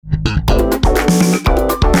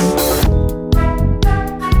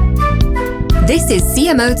This is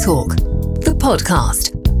CMO Talk, the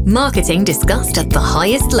podcast. Marketing discussed at the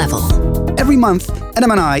highest level. Every month, Adam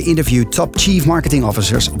and I interview top chief marketing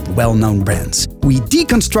officers of well-known brands. We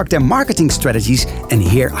deconstruct their marketing strategies and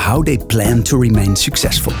hear how they plan to remain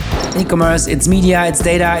successful. E-commerce, it's media, it's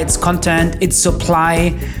data, it's content, it's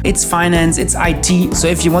supply, it's finance, it's IT. So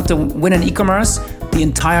if you want to win in e-commerce, the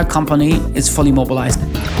entire company is fully mobilized.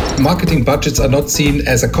 Marketing budgets are not seen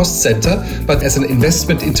as a cost center, but as an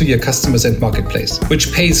investment into your customers and marketplace,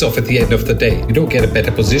 which pays off at the end of the day. You don't get a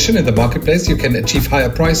better position in the marketplace, you can achieve higher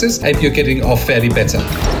prices, and you're getting off fairly better.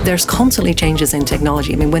 There's constantly changes in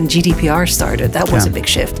technology. I mean, when GDPR started, that was a big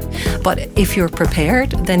shift. But if you're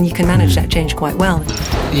prepared, then you can manage that change quite well.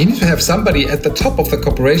 You need to have somebody at the top of the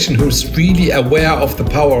corporation who's really aware of the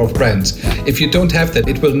power of brands. If you don't have that,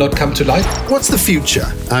 it will not come to life. What's the future?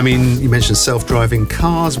 I mean, you mentioned self-driving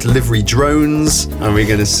cars, delivery drones. Are we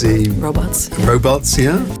going to see robots? Robots,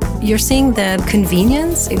 yeah. You're seeing that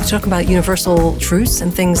convenience. If you talk about universal truths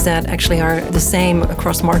and things that actually are the same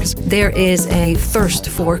across markets, there is a thirst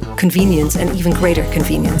for convenience and even greater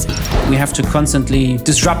convenience. We have to constantly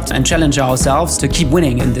disrupt and challenge ourselves to keep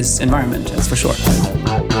winning in this environment, that's for sure.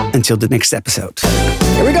 Until the next episode.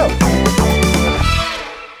 Here we go.